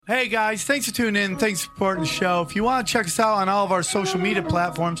Hey guys, thanks for tuning in. Thanks for supporting the show. If you want to check us out on all of our social media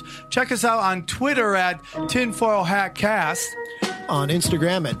platforms, check us out on Twitter at Tinfoil Hat Cast. On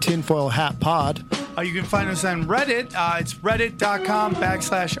Instagram at Tinfoil Hat Pod. You can find us on Reddit. It's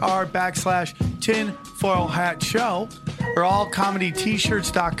reddit.com/r/tinfoil hat show. Or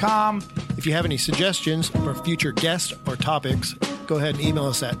allcomedyt-shirts.com. If you have any suggestions for future guests or topics, go ahead and email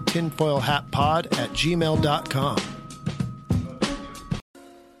us at tinfoilhatpod@gmail.com.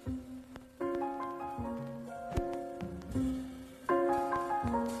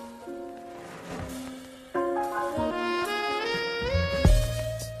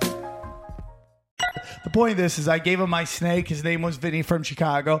 The point of this is I gave him my snake. His name was Vinny from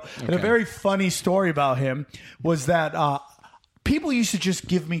Chicago. Okay. And a very funny story about him was that people used to just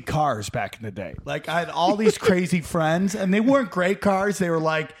give me cars back in the day. Like, I had all these crazy friends, and they weren't great cars. They were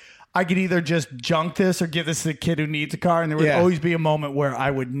like, I could either just junk this or give this to the kid who needs a car. And there would always be a moment where I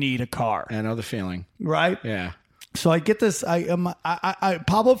would need a car. I know the feeling. Right? Yeah. So I get this.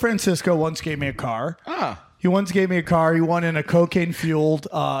 Pablo Francisco once gave me a car. He once gave me a car. He won in a cocaine-fueled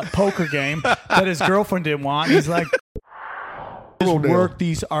poker game that his girlfriend didn't want. He's like, just work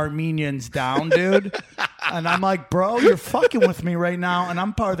these Armenians down, dude. And I'm like, bro, you're fucking with me right now, and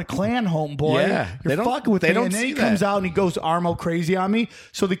I'm part of the Klan, homeboy. Yeah, you're fucking with me. And then he comes out and he goes Armo crazy on me.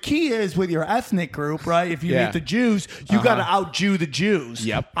 So the key is with your ethnic group, right? If you meet the Jews, you got to out-Jew the Jews.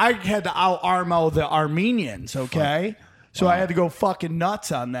 Yep. I had to out-Armo the Armenians, okay? So I had to go fucking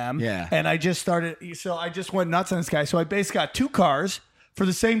nuts on them. Yeah. And I just went nuts on this guy. So I basically got two cars for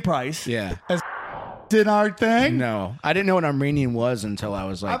the same price. Yeah. As in our thing. No. I didn't know what Armenian was until I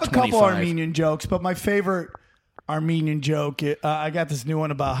was like 25. I have a couple Armenian jokes, but my favorite Armenian joke, I got this new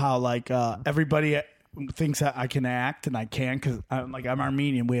one about how like everybody thinks that I can act, and I can because I'm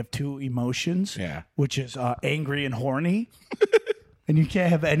Armenian. We have two emotions, which is angry and horny. And you can't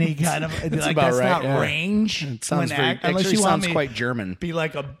have any kind of like that's right, not range. It sounds unless you sounds want me quite German. Be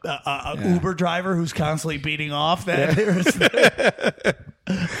like a Uber driver who's constantly beating off that.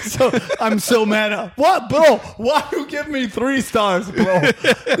 So I'm so mad. What, bro? Why you give me 3 stars, bro?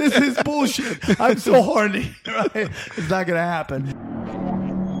 This is bullshit. I'm so horny. Right? It's not gonna happen.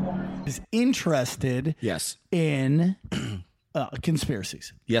 Is interested? Yes. In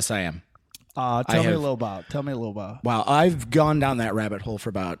conspiracies. Yes, I am. Tell me a little about. Wow, I've gone down that rabbit hole for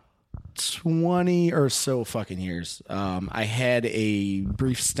about 20 or so fucking years. I had a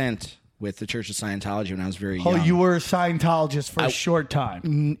brief stint with the Church of Scientology when I was very young. Oh, you were a Scientologist for a short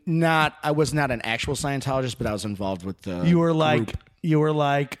time. I was not an actual Scientologist, but I was involved with the You were like group.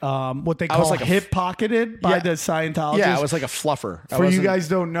 What they call hip-pocketed by the Scientologists. Yeah, I was like a fluffer. For you guys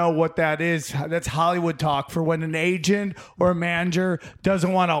don't know what that is, that's Hollywood talk for when an agent or a manager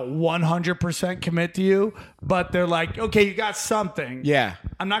doesn't want to 100% commit to you, but they're like, okay, you got something. Yeah.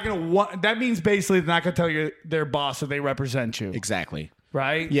 I'm not going to... That means basically they're not going to tell you their boss that they represent you. Exactly.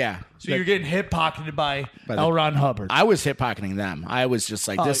 Right? Yeah. So you're getting hip-pocketed by L. Ron Hubbard. I was hip-pocketing them. I was just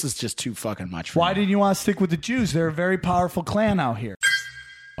like, this is just too fucking much for me. Why didn't you want to stick with the Jews? They're a very powerful clan out here.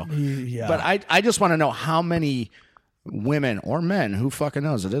 Yeah. But I just want to know how many women or men, who fucking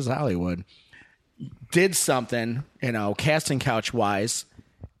knows, it is Hollywood, did something, casting couch-wise,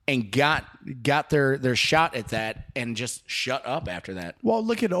 and got their shot at that and just shut up after that. Well,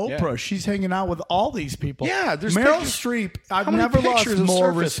 look at Oprah. Yeah. She's hanging out with all these people. Yeah, there's Meryl Streep. I've never lost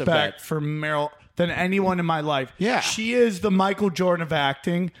more respect for Meryl than anyone in my life. Yeah. She is the Michael Jordan of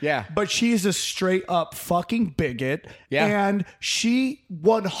acting. Yeah. But she is a straight up fucking bigot. Yeah. And she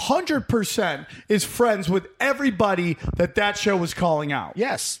 100% is friends with everybody that show was calling out.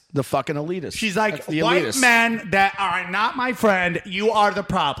 Yes. The fucking elitists. She's like, white men that are not my friend, you are the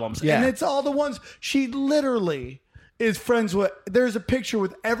problems. Yeah. And it's all the ones she literally is friends with. There's a picture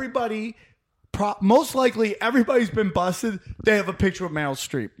with everybody. Most likely everybody's been busted. They have a picture with Meryl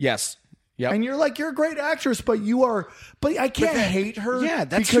Streep. Yes. Yep. And you're like, you're a great actress, but I can't hate her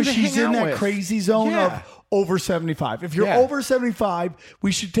because she's in that crazy zone of over 75. If you're over 75,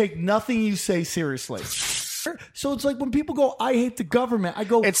 we should take nothing you say seriously. So it's like when people go, I hate the government, I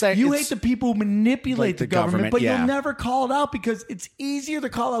go, you hate the people who manipulate the government, but you'll never call it out because it's easier to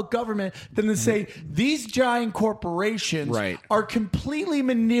call out government than to say these giant corporations are completely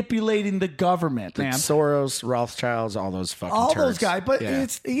manipulating the government, man. Soros, Rothschilds, all those fucking all turds. those guys. But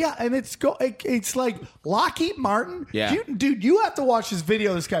it's like Lockheed Martin. Yeah. Dude, you have to watch this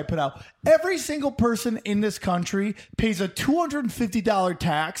video this guy put out. Every single person in this country pays a $250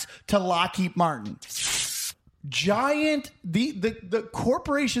 tax to Lockheed Martin. Giant, the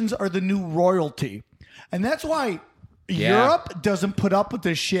corporations are the new royalty. And that's why Europe doesn't put up with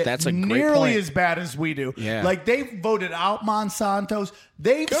this shit That's a great nearly point. as bad as we do. Yeah. Like, they've voted out Monsanto's.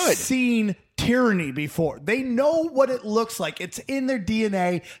 They've seen tyranny before. They know what it looks like. It's in their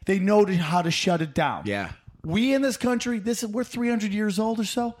DNA. They know how to shut it down. Yeah. We in this country, we're 300 years old or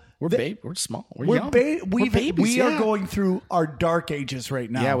so. We're small. We're young. We're babies. We are going through our dark ages right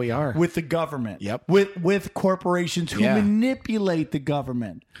now. Yeah, we are. With the government. Yep. With corporations who manipulate the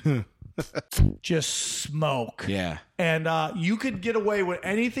government. Just smoke. Yeah. And you could get away with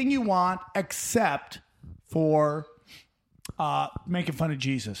anything you want except for making fun of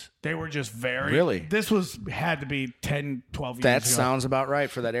Jesus. They were just very... Really? This had to be 10, 12 years That ago. sounds about right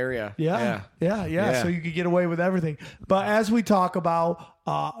for that area. Yeah. So you could get away with everything. But as we talk about,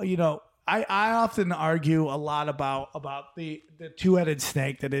 I often argue a lot about the two-headed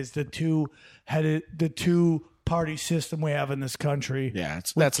snake that is the two-party system we have in this country. Yeah,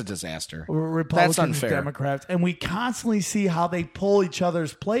 that's a disaster. Republicans, That's unfair. Democrats, and we constantly see how they pull each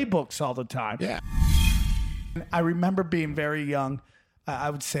other's playbooks all the time. Yeah. I remember being very young. I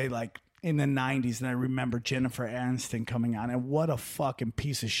would say like in the 90s, and I remember Jennifer Aniston coming on, and what a fucking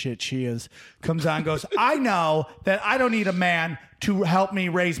piece of shit she is. Comes on and goes, I know that I don't need a man to help me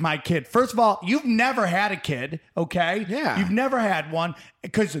raise my kid. First of all, you've never had a kid, okay? Yeah. You've never had one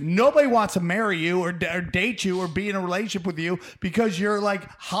because nobody wants to marry you or date you or be in a relationship with you because you're like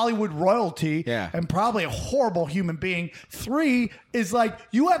Hollywood royalty and probably a horrible human being. 3 is like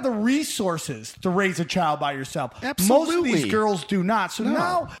you have the resources to raise a child by yourself. Absolutely. Most of these girls do not. So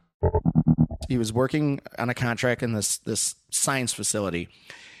now... He was working on a contract in this science facility.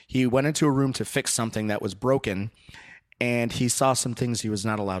 He went into a room to fix something that was broken, and he saw some things he was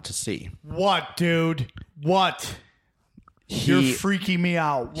not allowed to see. What, dude? What? You're freaking me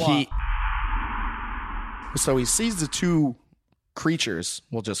out. What? So he sees the two creatures,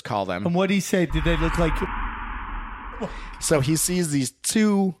 we'll just call them. And what did he say? Did they look like... So he sees these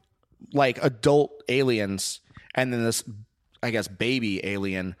two, like, adult aliens, and then this, I guess, baby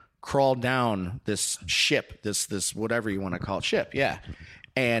alien crawl down this ship, this whatever you want to call it, ship,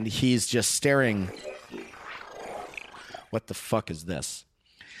 and he's just staring. What the fuck is this?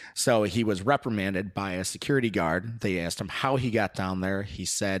 So he was reprimanded by a security guard. They asked him how he got down there. He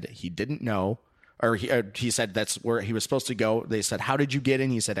said he didn't know, or he said that's where he was supposed to go. They said, how did you get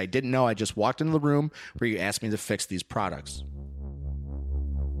in? He said, I didn't know. I just walked into the room where you asked me to fix these products.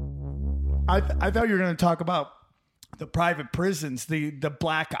 I thought you were going to talk about the private prisons, the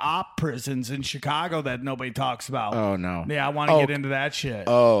black op prisons in Chicago that nobody talks about. Oh, no. Yeah, I want to get into that shit.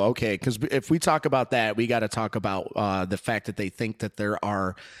 Oh, okay. Because if we talk about that, we got to talk about the fact that they think that there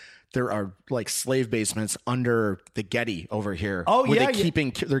are like slave basements under the Getty over here. Oh, where yeah.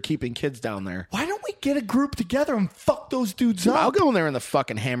 They're keeping kids down there. Why don't we get a group together and fuck those dudes up? I'll go in there in the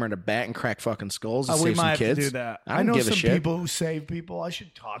fucking hammer and a bat and crack fucking skulls and we save some might kids. have to do that. I don't know give some a shit. people who save people. I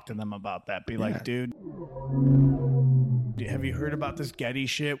should talk to them about that. Be like, dude, have you heard about this Getty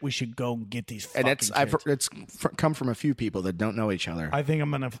shit? We should go and get these fucking kids. It's come from a few people that don't know each other. I think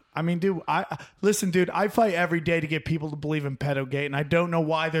I'm gonna. I mean, dude, dude. I fight every day to get people to believe in pedogate, and I don't know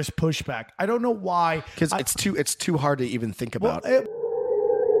why there's pushback. I don't know why. Because it's too hard to even think about.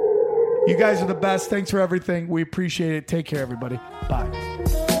 You guys are the best. Thanks for everything. We appreciate it. Take care, everybody. Bye.